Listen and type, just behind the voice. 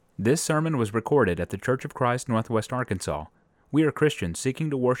This sermon was recorded at the Church of Christ, Northwest Arkansas. We are Christians seeking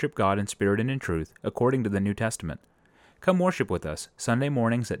to worship God in spirit and in truth, according to the New Testament. Come worship with us Sunday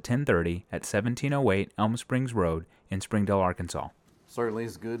mornings at 10:30 at 1708 Elm Springs Road in Springdale, Arkansas. Certainly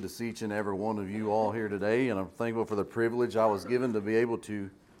it's good to see each and every one of you all here today, and I'm thankful for the privilege I was given to be able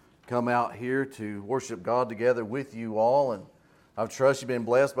to come out here to worship God together with you all. And I trust you've been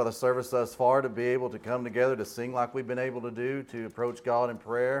blessed by the service thus far to be able to come together to sing like we've been able to do, to approach God in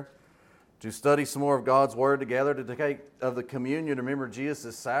prayer, to study some more of God's Word together, to take of the communion, to remember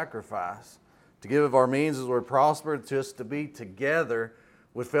Jesus' sacrifice, to give of our means as we're prospered, just to be together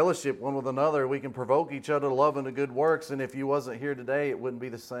with fellowship one with another. We can provoke each other to love and to good works, and if you wasn't here today, it wouldn't be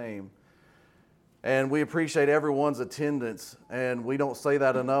the same. And we appreciate everyone's attendance, and we don't say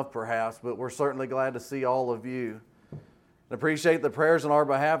that enough perhaps, but we're certainly glad to see all of you. And appreciate the prayers on our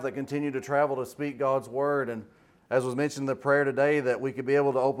behalf that continue to travel to speak God's Word. And as was mentioned in the prayer today, that we could be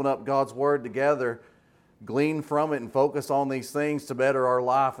able to open up God's Word together, glean from it, and focus on these things to better our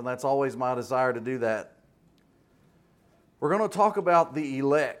life. And that's always my desire to do that. We're going to talk about the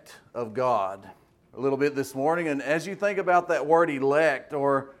elect of God a little bit this morning. And as you think about that word elect,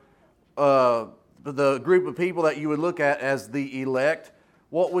 or the group of people that you would look at as the elect,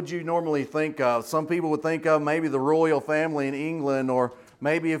 what would you normally think of? Some people would think of maybe the royal family in England, or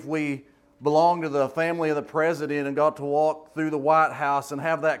maybe if we belong to the family of the president and got to walk through the White House and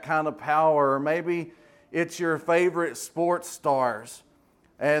have that kind of power. Or maybe it's your favorite sports stars,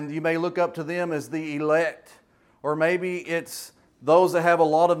 and you may look up to them as the elect. Or maybe it's those that have a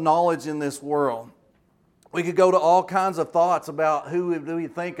lot of knowledge in this world. We could go to all kinds of thoughts about who do we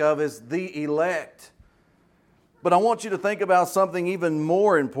think of as the elect. But I want you to think about something even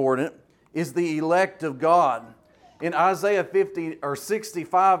more important, is the elect of God. In Isaiah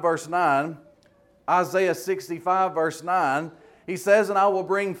 65 verse 9, Isaiah 65 verse 9, he says, "And I will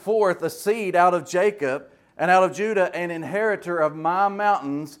bring forth a seed out of Jacob and out of Judah, an inheritor of my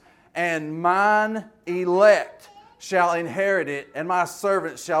mountains, and mine elect shall inherit it, and my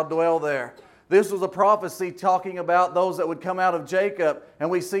servants shall dwell there." This was a prophecy talking about those that would come out of Jacob, and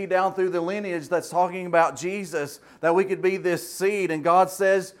we see down through the lineage that's talking about Jesus, that we could be this seed. And God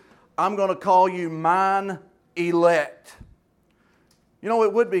says, "I'm going to call you mine elect." You know,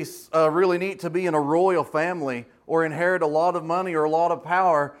 it would be really neat to be in a royal family or inherit a lot of money or a lot of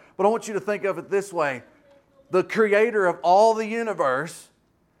power, but I want you to think of it this way. The creator of all the universe,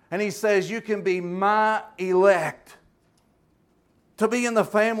 and He says, you can be my elect. To be in the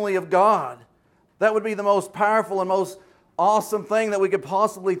family of God. That would be the most powerful and most awesome thing that we could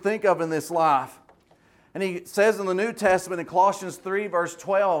possibly think of in this life. And He says in the New Testament in Colossians 3 verse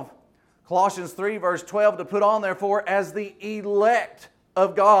 12, Colossians 3 verse 12, to put on therefore as the elect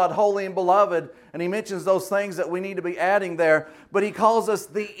of God, holy and beloved. And He mentions those things that we need to be adding there. But He calls us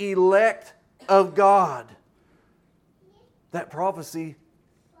the elect of God. That prophecy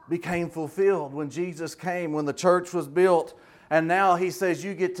became fulfilled when Jesus came, when the church was built. And now He says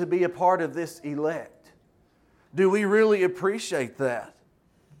you get to be a part of this elect. Do we really appreciate that?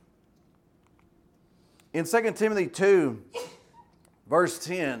 In 2 Timothy 2, verse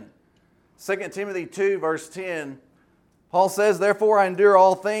 10, 2 Timothy 2, verse 10, Paul says, "Therefore I endure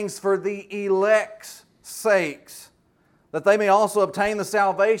all things for the elect's sakes, that they may also obtain the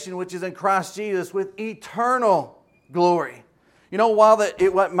salvation which is in Christ Jesus with eternal glory." You know, while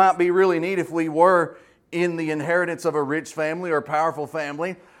it might be really neat if we were in the inheritance of a rich family or a powerful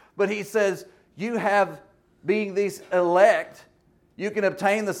family, but he says, you have, being these elect, you can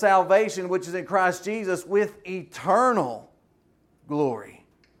obtain the salvation which is in Christ Jesus with eternal glory.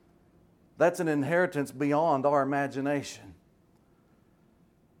 That's an inheritance beyond our imagination.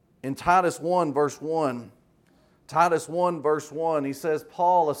 In Titus 1 verse 1, Titus 1 verse 1, he says,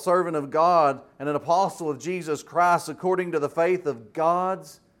 "Paul, a servant of God and an apostle of Jesus Christ, according to the faith of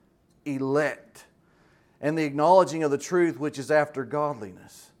God's elect, and the acknowledging of the truth which is after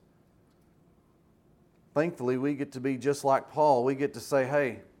godliness." Thankfully, we get to be just like Paul. We get to say,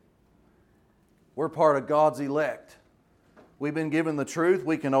 hey, we're part of God's elect. We've been given the truth.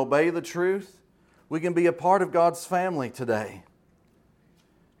 We can obey the truth. We can be a part of God's family today.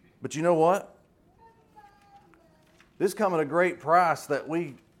 But you know what? This comes at a great price that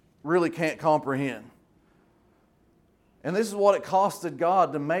we really can't comprehend. And this is what it costed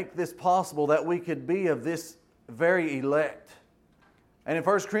God to make this possible, that we could be of this very elect. And in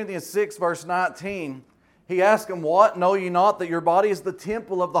 1 Corinthians 6 verse 19, he asked them, "What? Know ye not that your body is the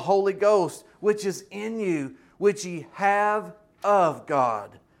temple of the Holy Ghost, which is in you, which ye have of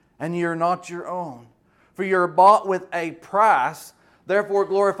God, and ye are not your own? For ye are bought with a price. Therefore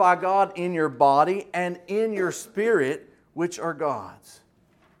glorify God in your body and in your spirit, which are God's."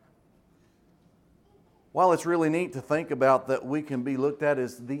 While it's really neat to think about that we can be looked at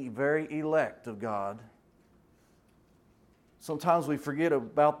as the very elect of God, sometimes we forget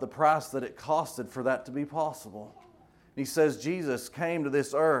about the price that it costed for that to be possible. He says Jesus came to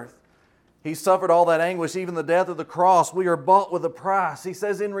this earth. He suffered all that anguish, even the death of the cross. We are bought with a price. He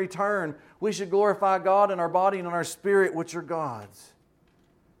says in return, we should glorify God in our body and in our spirit, which are God's.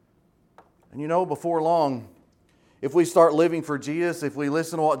 And you know, before long, if we start living for Jesus, if we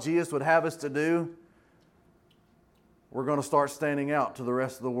listen to what Jesus would have us to do, we're going to start standing out to the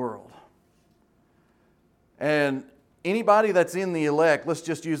rest of the world. And anybody that's in the elect, let's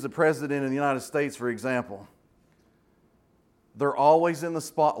just use the President of the United States for example. They're always in the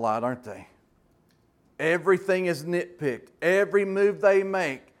spotlight, aren't they? Everything is nitpicked. Every move they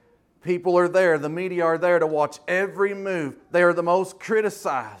make, people are there. The media are there to watch every move. They are the most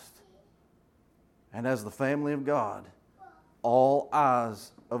criticized. And as the family of God, all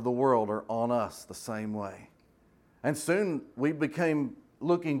eyes of the world are on us the same way. And soon we became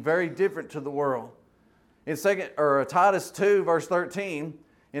looking very different to the world. In Titus 2, verse 13,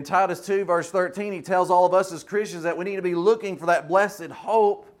 in Titus 2, verse 13, he tells all of us as Christians that we need to be looking for that blessed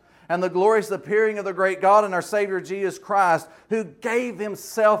hope and the glorious appearing of the great God and our Savior Jesus Christ, who gave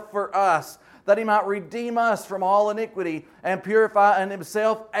Himself for us, that He might redeem us from all iniquity and purify in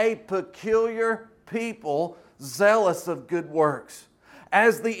Himself a peculiar people, zealous of good works.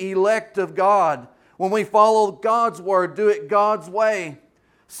 As the elect of God, when we follow God's Word, do it God's way,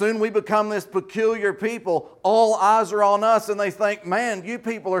 soon we become this peculiar people. All eyes are on us and they think, man, you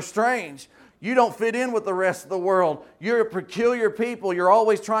people are strange. You don't fit in with the rest of the world. You're a peculiar people. You're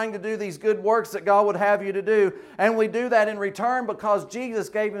always trying to do these good works that God would have you to do. And we do that in return because Jesus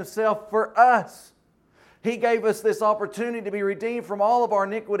gave Himself for us. He gave us this opportunity to be redeemed from all of our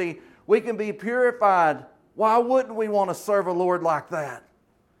iniquity. We can be purified. Why wouldn't we want to serve a Lord like that?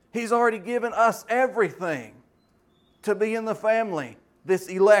 He's already given us everything to be in the family, this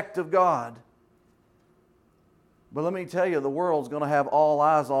elect of God. But let me tell you, the world's going to have all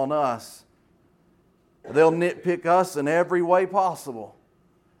eyes on us. They'll nitpick us in every way possible.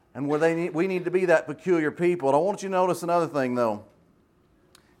 And we need to be that peculiar people. And I want you to notice another thing, though.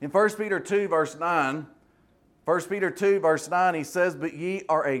 In 1 Peter 2, verse 9, 1 Peter 2, verse 9, he says, "But ye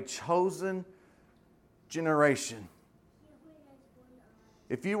are a chosen generation."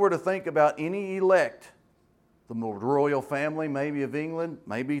 If you were to think about any elect, the royal family maybe of England,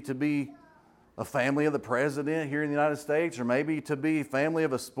 maybe to be a family of the president here in the United States, or maybe to be family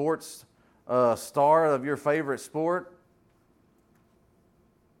of a sports star of your favorite sport.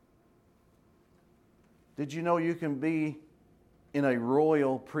 Did you know you can be in a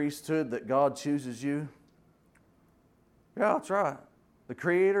royal priesthood that God chooses you? Yeah, that's right. The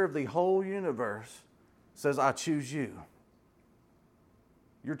Creator of the whole universe says, I choose you.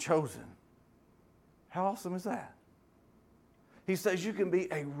 You're chosen. How awesome is that? He says you can be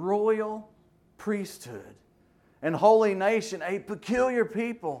a royal priesthood and holy nation, a peculiar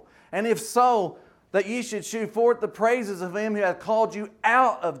people. And if so, that ye should shew forth the praises of Him who hath called you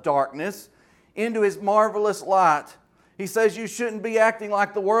out of darkness into His marvelous light. He says you shouldn't be acting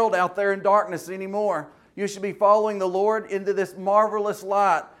like the world out there in darkness anymore. You should be following the Lord into this marvelous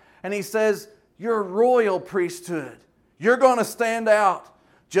light. And He says you're a royal priesthood. You're going to stand out.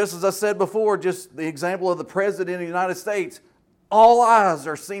 Just as I said before, just the example of the President of the United States, all eyes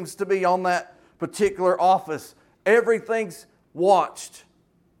seems to be on that particular office. Everything's watched.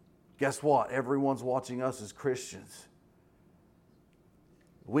 Guess what? Everyone's watching us as Christians.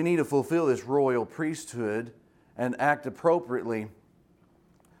 We need to fulfill this royal priesthood and act appropriately.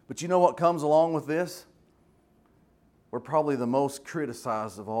 But you know what comes along with this? We're probably the most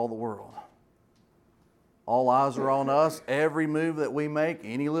criticized of all the world. All eyes are on us. Every move that we make,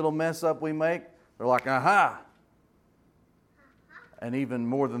 any little mess up we make, they're like, aha. And even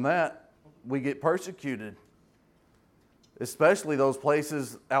more than that, we get persecuted. Especially those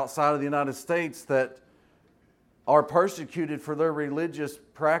places outside of the United States that are persecuted for their religious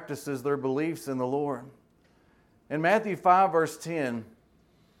practices, their beliefs in the Lord. In Matthew 5, verse 10,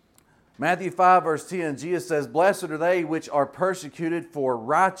 Jesus says, "Blessed are they which are persecuted for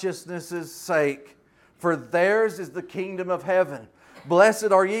righteousness' sake, for theirs is the kingdom of heaven.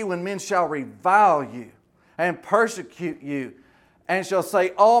 Blessed are ye when men shall revile you and persecute you, and shall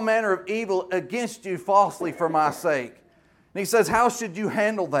say all manner of evil against you falsely for my sake." And He says, how should you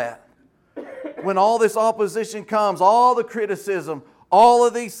handle that? When all this opposition comes, all the criticism, all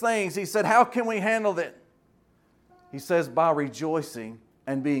of these things, He said, how can we handle it? He says, by rejoicing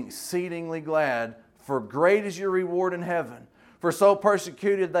and being exceedingly glad, for great is your reward in heaven. For so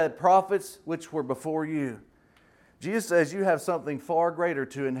persecuted the prophets which were before you. Jesus says you have something far greater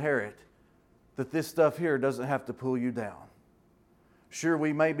to inherit that this stuff here doesn't have to pull you down. Sure,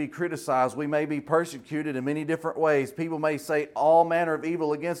 we may be criticized. We may be persecuted in many different ways. People may say all manner of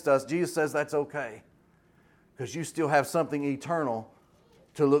evil against us. Jesus says that's okay, because you still have something eternal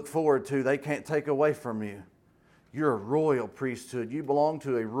to look forward to. They can't take away from you. You're a royal priesthood. You belong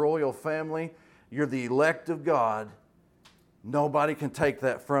to a royal family. You're the elect of God. Nobody can take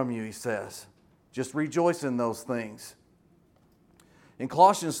that from you, he says. Just rejoice in those things. In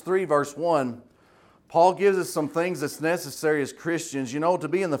Colossians 3, verse 1, Paul gives us some things that's necessary as Christians. You know, to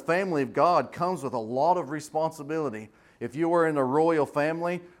be in the family of God comes with a lot of responsibility. If you were in a royal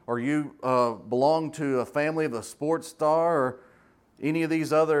family, or you belong to a family of a sports star, or any of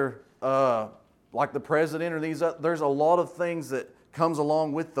these other, like the president, or there's a lot of things that comes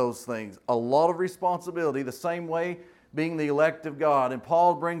along with those things. A lot of responsibility, the same way being the elect of God. And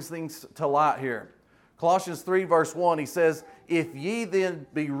Paul brings things to light here. Colossians 3, verse 1, he says, if ye then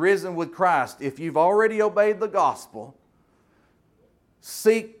be risen with Christ, if you've already obeyed the gospel,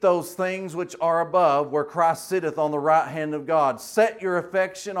 seek those things which are above, where Christ sitteth on the right hand of God. Set your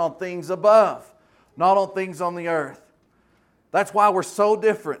affection on things above, not on things on the earth. That's why we're so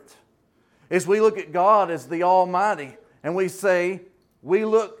different. Is we look at God as the Almighty, and we say, we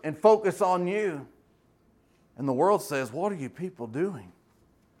look and focus on you. And the world says, what are you people doing?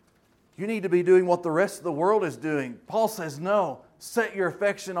 You need to be doing what the rest of the world is doing. Paul says, no, set your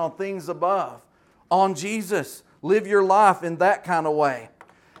affection on things above, on Jesus. Live your life in that kind of way.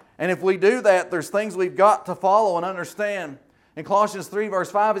 And if we do that, there's things we've got to follow and understand. In Colossians 3, verse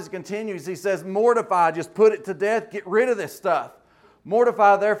 5, as he continues, he says, mortify, just put it to death, get rid of this stuff.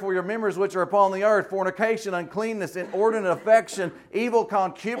 Mortify therefore your members which are upon the earth, fornication, uncleanness, inordinate affection, evil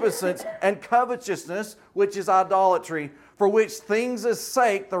concupiscence, and covetousness, which is idolatry. For which things'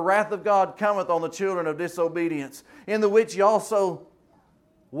 sake the wrath of God cometh on the children of disobedience, in the which ye also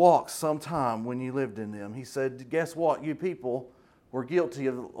walked sometime when ye lived in them. He said, guess what? You people were guilty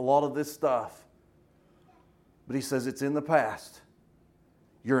of a lot of this stuff. But he says it's in the past.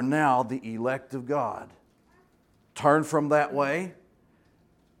 You're now the elect of God. Turn from that way.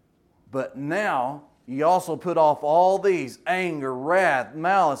 But now ye also put off all these: anger, wrath,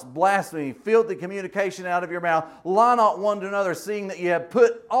 malice, blasphemy, filthy communication out of your mouth. Lie not one to another, seeing that ye have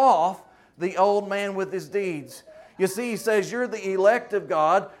put off the old man with his deeds. You see, he says you're the elect of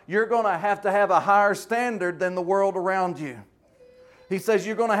God. You're going to have a higher standard than the world around you. He says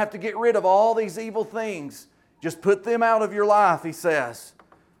you're going to have to get rid of all these evil things. Just put them out of your life, he says.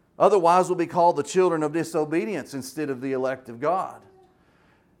 Otherwise we'll be called the children of disobedience instead of the elect of God.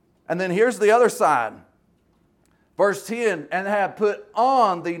 And then here's the other side. Verse 10, and have put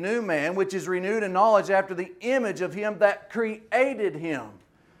on the new man, which is renewed in knowledge after the image of him that created him.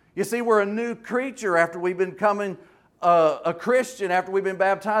 You see, we're a new creature after we've been becoming a Christian, after we've been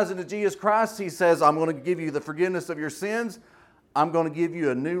baptized into Jesus Christ. He says, I'm going to give you the forgiveness of your sins. I'm going to give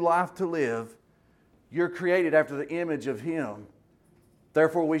you a new life to live. You're created after the image of him.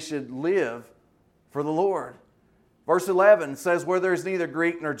 Therefore, we should live for the Lord. Verse 11 says, where there is neither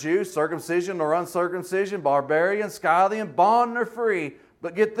Greek nor Jew, circumcision nor uncircumcision, barbarian, Scythian, bond nor free.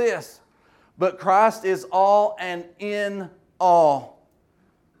 But get this, but Christ is all and in all.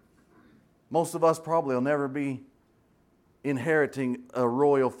 Most of us probably will never be inheriting a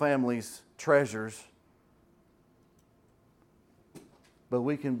royal family's treasures. But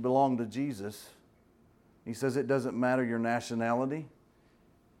we can belong to Jesus. He says it doesn't matter your nationality.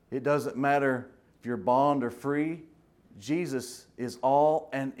 It doesn't matter if you're bond or free. Jesus is all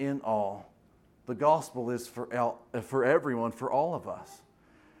and in all. The gospel is for everyone, for all of us.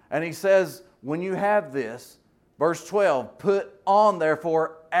 And he says, when you have this, verse 12, put on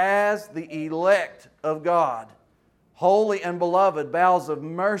therefore as the elect of God, holy and beloved, bowels of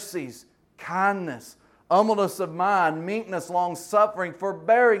mercies, kindness, humbleness of mind, meekness, long-suffering,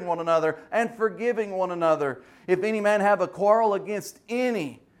 forbearing one another, and forgiving one another. If any man have a quarrel against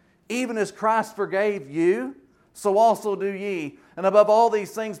any, even as Christ forgave you, so also do ye. And above all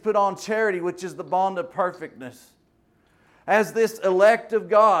these things put on charity, which is the bond of perfectness. As this elect of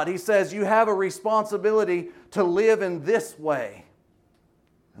God, he says, you have a responsibility to live in this way.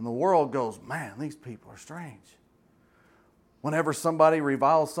 And the world goes, man, these people are strange. Whenever somebody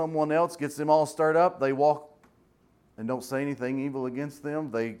reviles someone else, gets them all stirred up, they walk and don't say anything evil against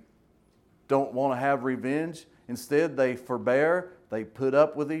them. They don't want to have revenge. Instead, they forbear. They put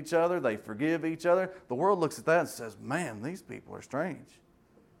up with each other. They forgive each other. The world looks at that and says, man, these people are strange.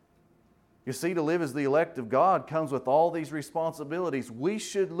 You see, to live as the elect of God comes with all these responsibilities. We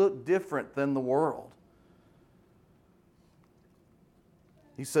should look different than the world.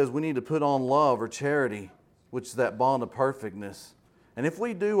 He says we need to put on love or charity, which is that bond of perfectness. And if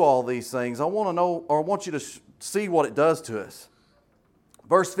we do all these things, I want to know, or I want you to see what it does to us.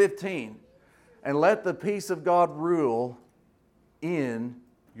 Verse 15, and let the peace of God rule in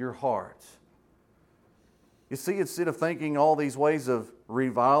your hearts. You see, instead of thinking all these ways of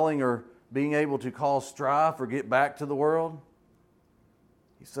reviling or being able to cause strife or get back to the world,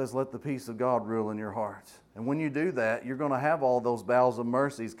 he says, let the peace of God rule in your hearts. And when you do that, you're going to have all those bowels of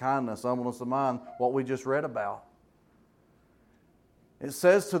mercies, kindness, humbleness of mind, what we just read about. It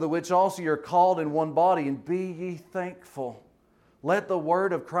says, to the which also you're called in one body, and be ye thankful. Let the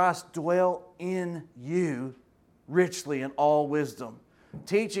word of Christ dwell in you richly in all wisdom,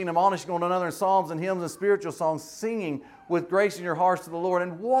 teaching, admonishing one another in psalms and hymns and spiritual songs, singing with grace in your hearts to the Lord.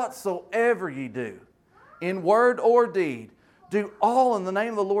 And whatsoever ye do, in word or deed, do all in the name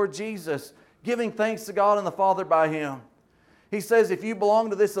of the Lord Jesus, giving thanks to God and the Father by Him. He says, if you belong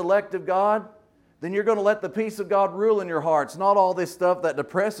to this elect of God, then you're going to let the peace of God rule in your hearts, not all this stuff that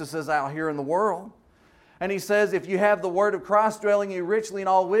depresses us out here in the world. And he says, if you have the word of Christ dwelling in you richly in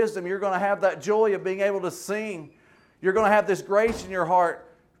all wisdom, you're going to have that joy of being able to sing. You're going to have this grace in your heart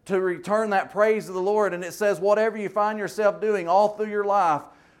to return that praise to the Lord. And it says, whatever you find yourself doing all through your life,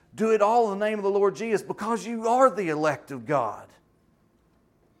 do it all in the name of the Lord Jesus, because you are the elect of God.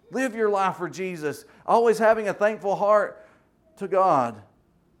 Live your life for Jesus, always having a thankful heart to God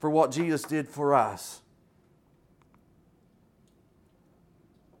for what Jesus did for us.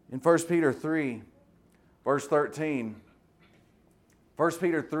 In 1 Peter 3, verse 13, 1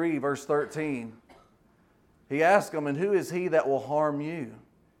 Peter 3, verse 13, he asked them, and who is he that will harm you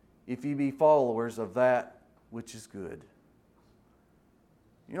if ye be followers of that which is good?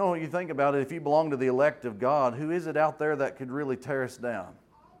 You know, when you think about it, if you belong to the elect of God, who is it out there that could really tear us down?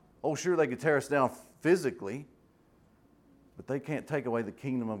 Oh, sure, they could tear us down physically, but they can't take away the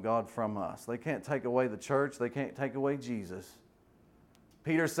kingdom of God from us. They can't take away the church. They can't take away Jesus.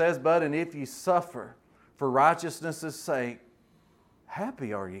 Peter says, but and if ye suffer for righteousness' sake,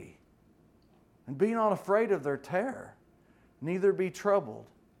 happy are ye. And be not afraid of their terror, neither be troubled.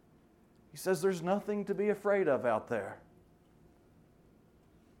 He says there's nothing to be afraid of out there.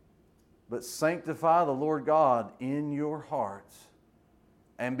 But sanctify the Lord God in your hearts,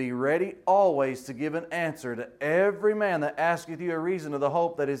 and be ready always to give an answer to every man that asketh you a reason of the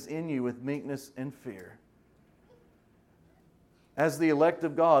hope that is in you with meekness and fear. As the elect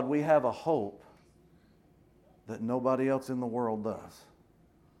of God, we have a hope that nobody else in the world does.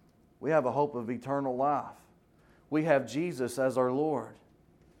 We have a hope of eternal life. We have Jesus as our Lord.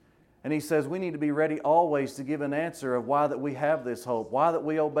 And he says we need to be ready always to give an answer of why that we have this hope, why that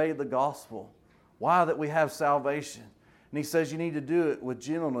we obey the gospel, why that we have salvation. And he says you need to do it with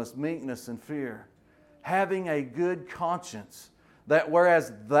gentleness, meekness, and fear. Having a good conscience, that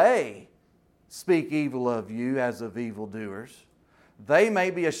whereas they speak evil of you as of evildoers, they may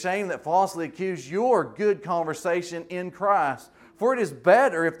be ashamed that falsely accuse your good conversation in Christ. For it is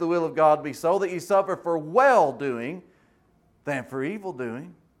better, if the will of God be so, that you suffer for well-doing than for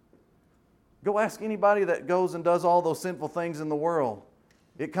evil-doing. Go ask anybody that goes and does all those sinful things in the world.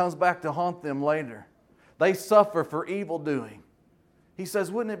 It comes back to haunt them later. They suffer for evil-doing. He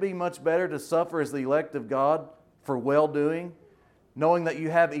says, wouldn't it be much better to suffer as the elect of God for well-doing, knowing that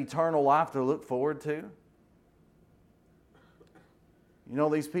you have eternal life to look forward to? You know,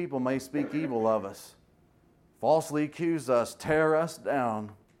 these people may speak evil of us, falsely accuse us, tear us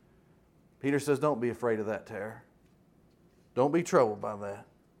down. Peter says, don't be afraid of that terror. Don't be troubled by that.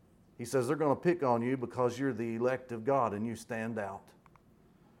 He says they're going to pick on you because you're the elect of God and you stand out.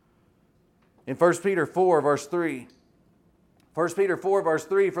 In 1 Peter 4, verse 3, 1 Peter 4, verse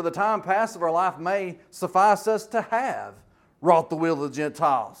 3, for the time past of our life may suffice us to have wrought the will of the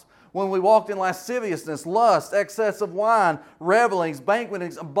Gentiles, when we walked in lasciviousness, lust, excess of wine, revelings,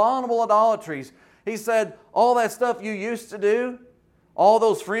 banquetings, abominable idolatries. He said, all that stuff you used to do, all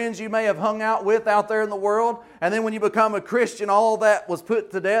those friends you may have hung out with out there in the world, and then when you become a Christian, all that was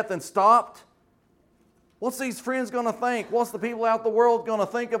put to death and stopped. What's these friends going to think? What's the people out in the world going to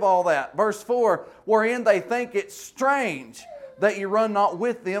think of all that? Verse 4, wherein they think it strange that you run not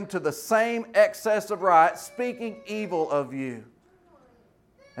with them to the same excess of right, speaking evil of you.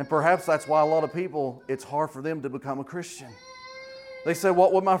 And perhaps that's why a lot of people, it's hard for them to become a Christian. They say,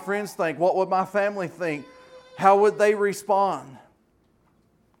 what would my friends think? What would my family think? How would they respond?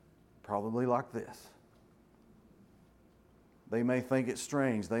 Probably like this. They may think it's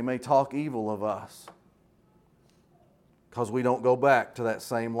strange. They may talk evil of us because we don't go back to that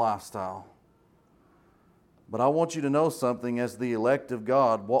same lifestyle. But I want you to know something as the elect of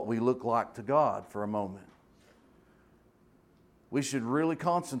God, what we look like to God for a moment. We should really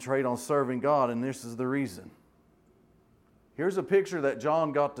concentrate on serving God, and this is the reason. Here's a picture that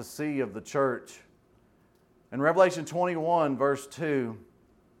John got to see of the church. In Revelation 21, verse 2,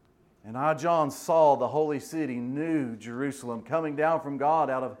 "And I, John, saw the holy city, New Jerusalem, coming down from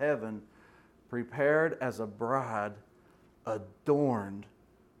God out of heaven, prepared as a bride adorned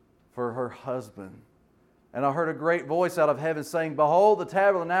for her husband. And I heard a great voice out of heaven saying, Behold, the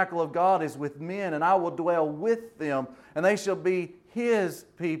tabernacle of God is with men, and I will dwell with them, and they shall be His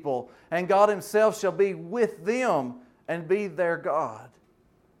people, and God Himself shall be with them and be their God."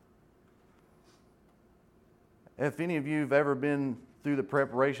 If any of you have ever been through the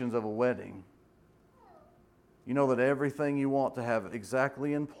preparations of a wedding, you know that everything you want to have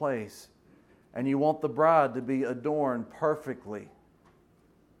exactly in place, and you want the bride to be adorned perfectly.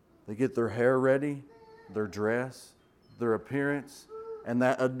 They get their hair ready, their dress, their appearance, and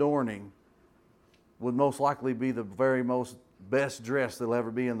that adorning would most likely be the very most best dress they'll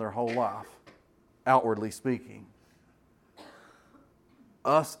ever be in their whole life, outwardly speaking.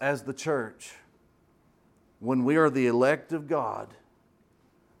 Us as the church, when we are the elect of God,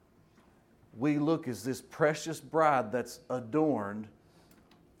 we look as this precious bride that's adorned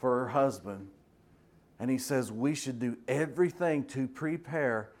for her husband. And He says we should do everything to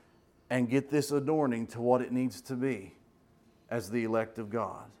prepare and get this adorning to what it needs to be as the elect of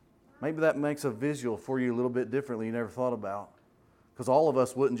God. Maybe that makes a visual for you a little bit differently you never thought about. Because all of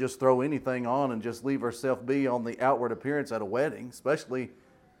us wouldn't just throw anything on and just leave ourselves be on the outward appearance at a wedding, especially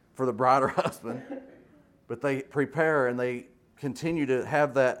for the bride or husband. But they prepare and they continue to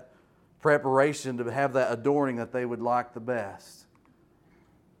have that preparation, to have that adorning that they would like the best.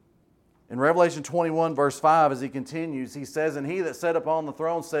 In Revelation 21, verse 5, as he continues, he says, "And He that sat upon the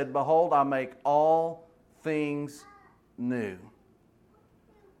throne said, Behold, I make all things new."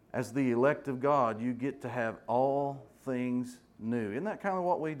 As the elect of God, you get to have all things new. Isn't that kind of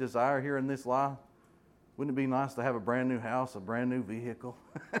what we desire here in this life? Wouldn't it be nice to have a brand new house, a brand new vehicle?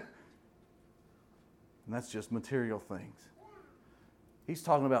 And that's just material things. He's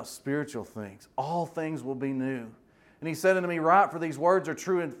talking about spiritual things. All things will be new. And He said unto me, Write, for these words are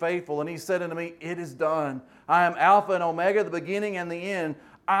true and faithful. And He said unto me, It is done. I am Alpha and Omega, the beginning and the end.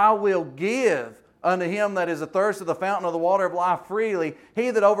 I will give unto him that is athirst of the fountain of the water of life freely.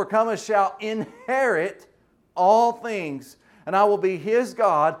 He that overcometh shall inherit all things. And I will be his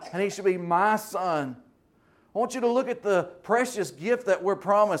God, and he shall be my son. I want you to look at the precious gift that we're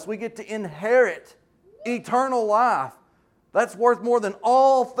promised. We get to inherit eternal life. That's worth more than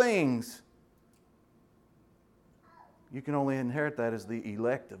all things. You can only inherit that as the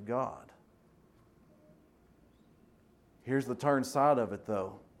elect of God. Here's the turn side of it,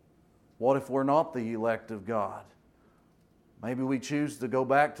 though. What if we're not the elect of God? Maybe we choose to go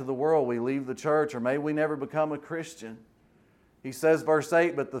back to the world. We leave the church, or maybe we never become a Christian. He says, verse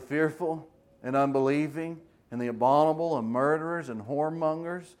 8, "But the fearful and unbelieving and the abominable and murderers and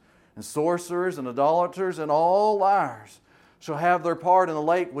whoremongers and sorcerers and idolaters and all liars shall have their part in the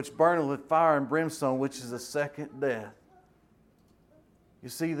lake which burneth with fire and brimstone, which is the second death." You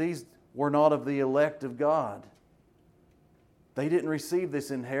see, these were not of the elect of God. They didn't receive this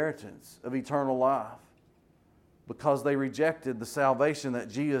inheritance of eternal life because they rejected the salvation that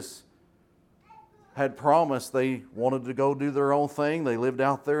Jesus had promised. They wanted to go do their own thing. They lived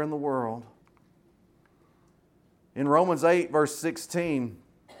out there in the world. In Romans 8, verse 16,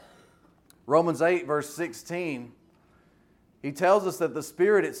 he tells us that the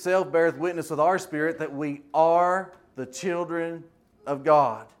Spirit itself beareth witness with our spirit that we are the children of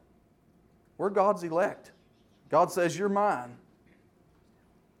God. We're God's elect. God says, "You're mine."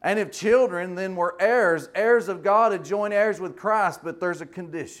 And if children, then we're heirs, heirs of God and joint heirs with Christ, but there's a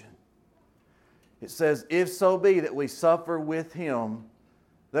condition. It says, "If so be that we suffer with Him,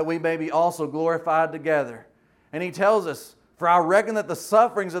 that we may be also glorified together." And he tells us, "For I reckon that the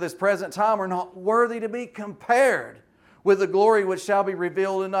sufferings of this present time are not worthy to be compared with the glory which shall be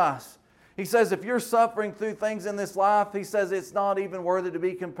revealed in us." He says if you're suffering through things in this life, he says it's not even worthy to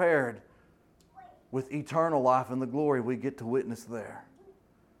be compared with eternal life and the glory we get to witness there.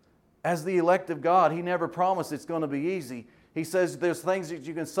 As the elect of God, He never promised it's going to be easy. He says there's things that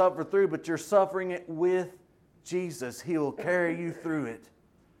you can suffer through, but you're suffering it with Jesus. He will carry you through it.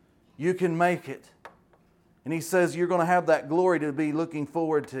 You can make it. And He says you're going to have that glory to be looking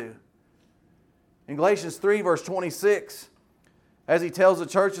forward to. In Galatians 3, verse 26, as he tells the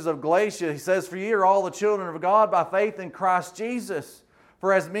churches of Galatia, he says, "For ye are all the children of God by faith in Christ Jesus.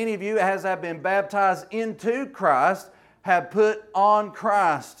 For as many of you as have been baptized into Christ have put on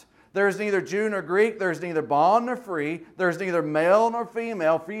Christ. There is neither Jew nor Greek, there is neither bond nor free, there is neither male nor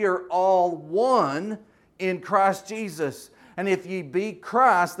female, for ye are all one in Christ Jesus. And if ye be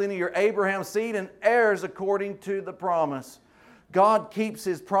Christ, then ye are Abraham's seed and heirs according to the promise." God keeps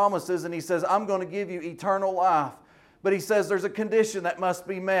His promises and He says, I'm going to give you eternal life. But He says there's a condition that must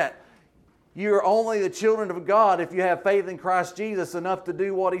be met. You are only the children of God if you have faith in Christ Jesus enough to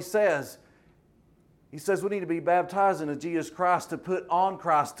do what He says. He says we need to be baptized into Jesus Christ, to put on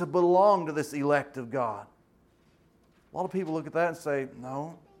Christ, to belong to this elect of God. A lot of people look at that and say,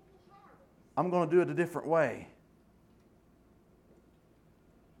 no, I'm going to do it a different way.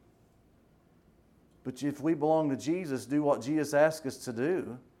 But if we belong to Jesus, do what Jesus asked us to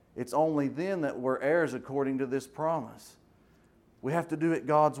do, it's only then that we're heirs according to this promise. We have to do it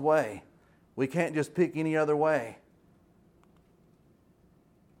God's way. We can't just pick any other way.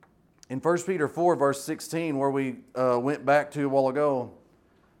 In 1 Peter 4, verse 16, where we went back to a while ago,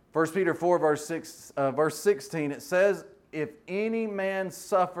 1 Peter 4, verse 16, it says, if any man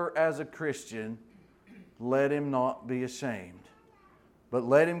suffer as a Christian, let him not be ashamed, but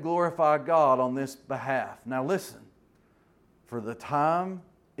let him glorify God on this behalf. Now listen, for the time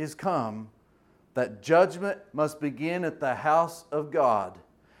is come that judgment must begin at the house of God.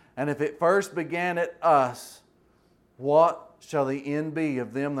 And if it first began at us, what shall the end be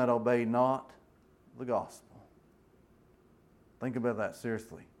of them that obey not the gospel? Think about that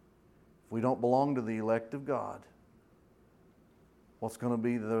seriously. If we don't belong to the elect of God, what's going to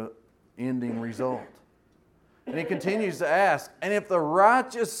be the ending result? And he continues to ask, and if the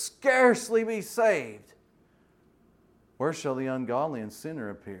righteous scarcely be saved, where shall the ungodly and sinner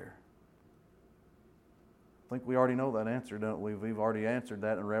appear? I think we already know that answer, don't we? We've already answered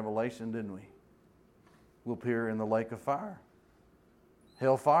that in Revelation, didn't we? We'll appear in the lake of fire.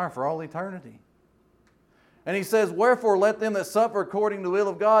 Hellfire for all eternity. And he says, wherefore let them that suffer according to the will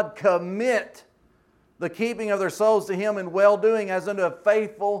of God commit the keeping of their souls to Him in well-doing as unto a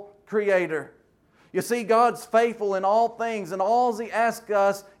faithful Creator. You see, God's faithful in all things, and all He asks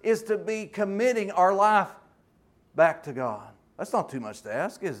us is to be committing our life back to God. That's not too much to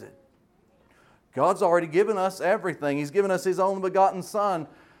ask, is it? God's already given us everything. He's given us His only begotten Son.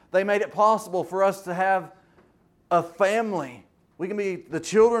 They made it possible for us to have a family. We can be the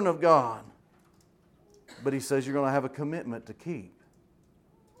children of God. But He says you're going to have a commitment to keep.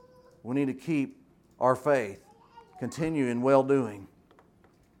 We need to keep our faith, continue in well-doing.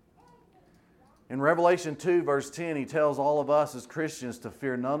 In Revelation 2, verse 10, He tells all of us as Christians to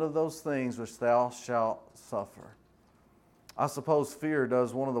fear none of those things which thou shalt suffer. I suppose fear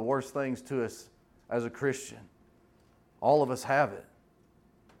does one of the worst things to us as a Christian. All of us have it.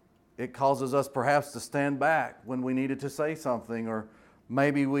 It causes us perhaps to stand back when we needed to say something, or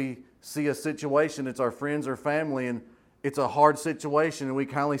maybe we see a situation, it's our friends or family, and it's a hard situation and we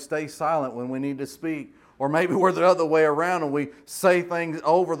kindly stay silent when we need to speak. Or maybe we're the other way around and we say things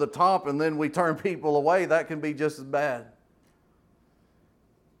over the top and then we turn people away. That can be just as bad.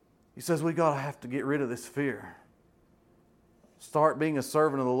 He says we have to get rid of this fear. Start being a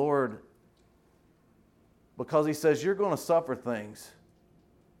servant of the Lord, because He says you're going to suffer things.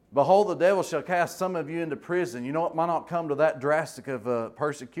 Behold, the devil shall cast some of you into prison. You know, it might not come to that drastic of a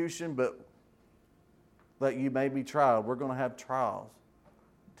persecution, but that you may be tried. We're going to have trials,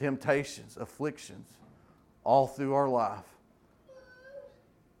 temptations, afflictions, all through our life.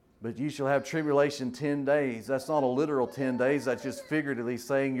 But you shall have tribulation 10 days. That's not a literal 10 days. That's just figuratively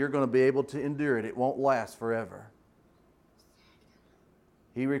saying you're going to be able to endure it. It won't last forever.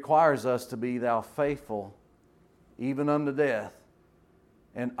 He requires us to be thou faithful, even unto death,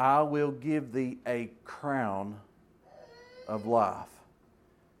 and I will give thee a crown of life.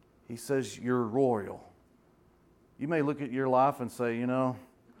 He says you're royal. You may look at your life and say, you know,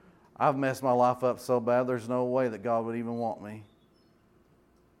 I've messed my life up so bad, there's no way that God would even want me.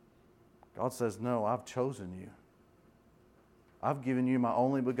 God says, no, I've chosen you. I've given you my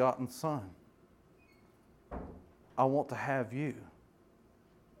only begotten Son. I want to have you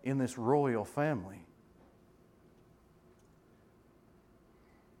in this royal family.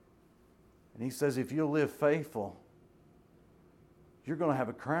 And He says, if you'll live faithful, you're going to have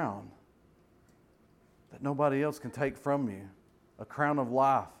a crown that nobody else can take from you. A crown of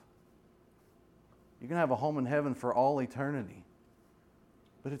life. You can have a home in heaven for all eternity.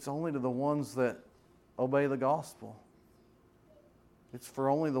 But it's only to the ones that obey the gospel. It's for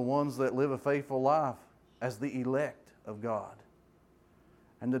only the ones that live a faithful life as the elect of God.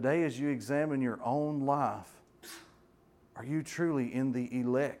 And today, as you examine your own life, are you truly in the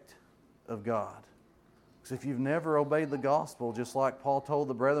elect of God? Because if you've never obeyed the gospel, just like Paul told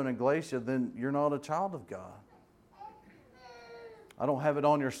the brethren in Galatia, then you're not a child of God. I don't have it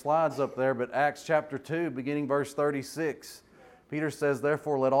on your slides up there, but Acts chapter 2, beginning verse 36, Peter says,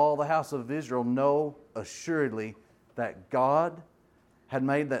 therefore let all the house of Israel know assuredly that God had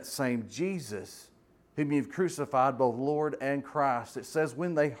made that same Jesus whom you've crucified, both Lord and Christ. It says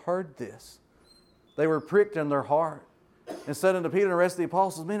when they heard this, they were pricked in their heart and said unto Peter and the rest of the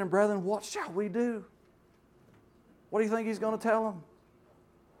apostles, Men and brethren, what shall we do? What do you think he's going to tell them?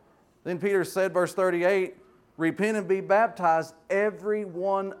 Then Peter said, verse 38, Repent and be baptized, every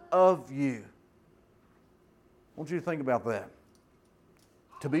one of you. I want you to think about that.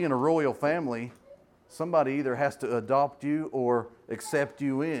 To be in a royal family, somebody either has to adopt you or accept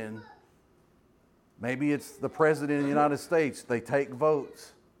you in. Maybe it's the President of the United States. They take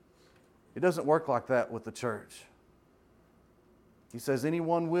votes. It doesn't work like that with the church. He says,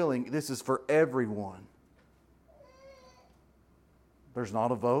 anyone willing, this is for everyone. There's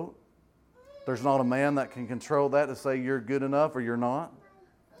not a vote. There's not a man that can control that to say you're good enough or you're not.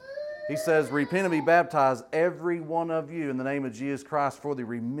 He says, Repent and be baptized, every one of you, in the name of Jesus Christ for the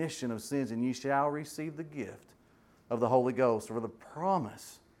remission of sins, and ye shall receive the gift of the Holy Ghost. For the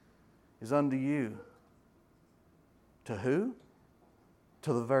promise is unto you. To who?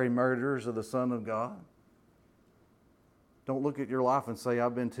 To the very murderers of the Son of God. Don't look at your life and say,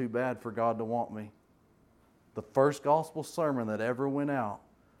 I've been too bad for God to want me. The first gospel sermon that ever went out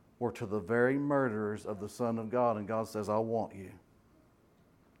were to the very murderers of the Son of God. And God says, I want you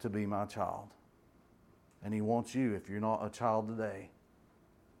to be my child. And He wants you if you're not a child today.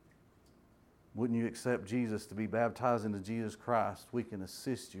 Wouldn't you accept Jesus to be baptized into Jesus Christ? We can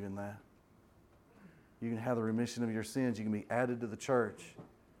assist you in that. You can have the remission of your sins. You can be added to the church.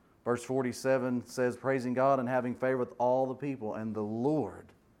 Verse 47 says, Praising God and having favor with all the people. And the Lord,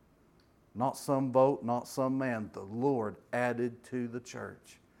 not some vote, not some man, the Lord added to the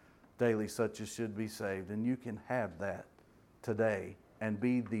church daily such as should be saved. And you can have that today and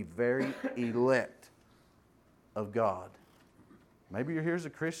be the very elect of God. Maybe you're here as a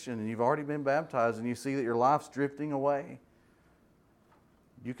Christian and you've already been baptized and you see that your life's drifting away.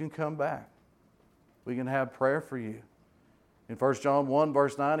 You can come back. We can have prayer for you. In 1 John 1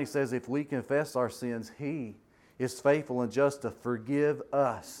 verse 9 he says, if we confess our sins, He is faithful and just to forgive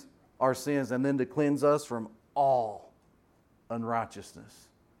us our sins and then to cleanse us from all unrighteousness.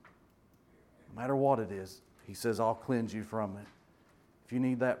 No matter what it is, He says, I'll cleanse you from it. If you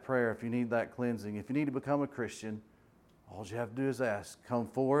need that prayer, if you need that cleansing, if you need to become a Christian, all you have to do is ask. Come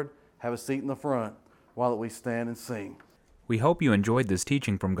forward, have a seat in the front while we stand and sing. We hope you enjoyed this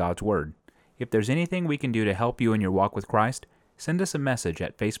teaching from God's Word. If there's anything we can do to help you in your walk with Christ, send us a message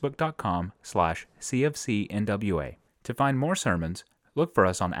at facebook.com/CFCNWA. To find more sermons, look for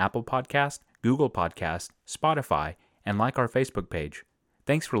us on Apple Podcast, Google Podcast, Spotify, and like our Facebook page.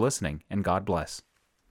 Thanks for listening, and God bless.